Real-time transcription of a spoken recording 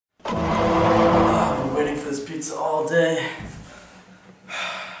pizza all day.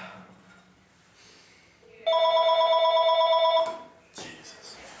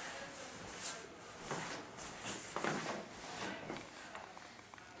 Jesus.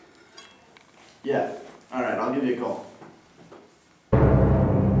 Yeah, alright, I'll give you a call.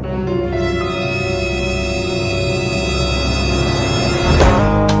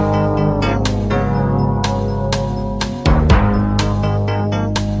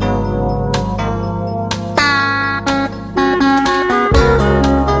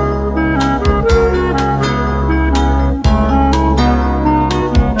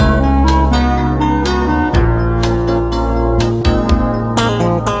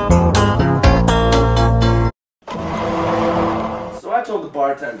 I told the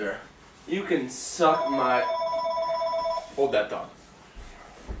bartender, you can suck my... Hold that thought.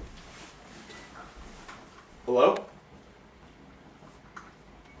 Hello?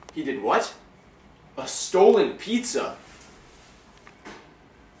 He did what? A stolen pizza?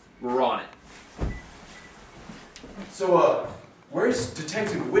 We're on it. So, where's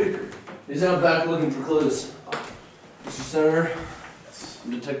Detective Whitaker? He's out back looking for clues. Mr. Senator,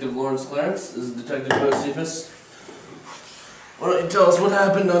 I'm Detective Lawrence Clarence. This is Detective Josephus. Why don't you tell us what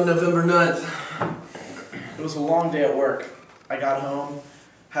happened on November 9th? It was a long day at work. I got home,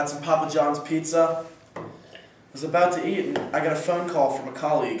 had some Papa John's pizza, was about to eat, and I got a phone call from a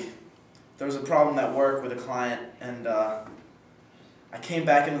colleague. There was a problem at work with a client, and I came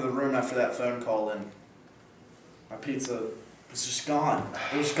back into the room after that phone call, and my pizza was just gone.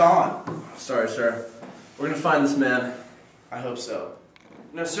 It was gone. Sorry, sir. We're gonna find this man. I hope so.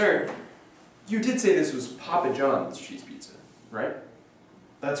 No, sir. You did say this was Papa John's cheese pizza, right?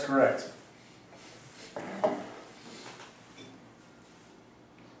 That's correct.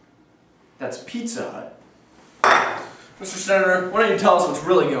 That's Pizza Hut. Mr. Senator, why don't you tell us what's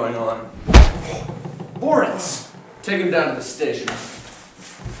really going on? Lawrence! Take him down to the station.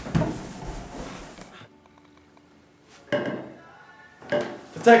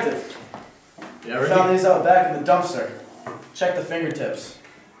 Detective, Yeah, I Ricky? found these out back in the dumpster. Check the fingertips.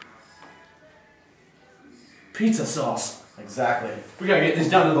 Pizza sauce. Exactly. We gotta get these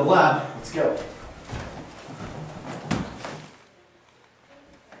down to the lab. Let's go.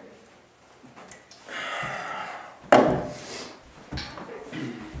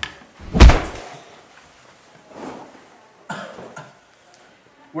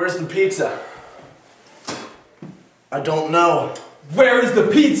 Where's the pizza? I don't know. Where is the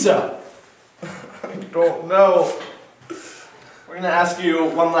pizza? I don't know. We're gonna ask you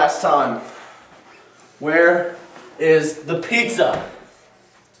one last time. Where is the pizza?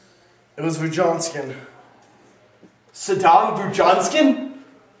 It was Vujonskin. Saddam Vujonskin?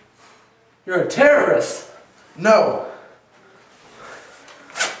 You're a terrorist. No.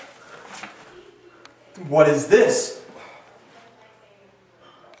 What is this?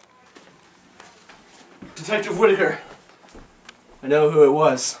 Detective Whitaker. I know who it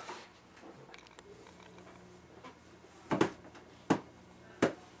was.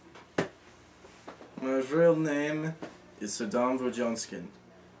 My real name is Saddam Vujonskin,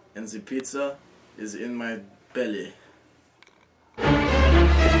 and the pizza is in my belly.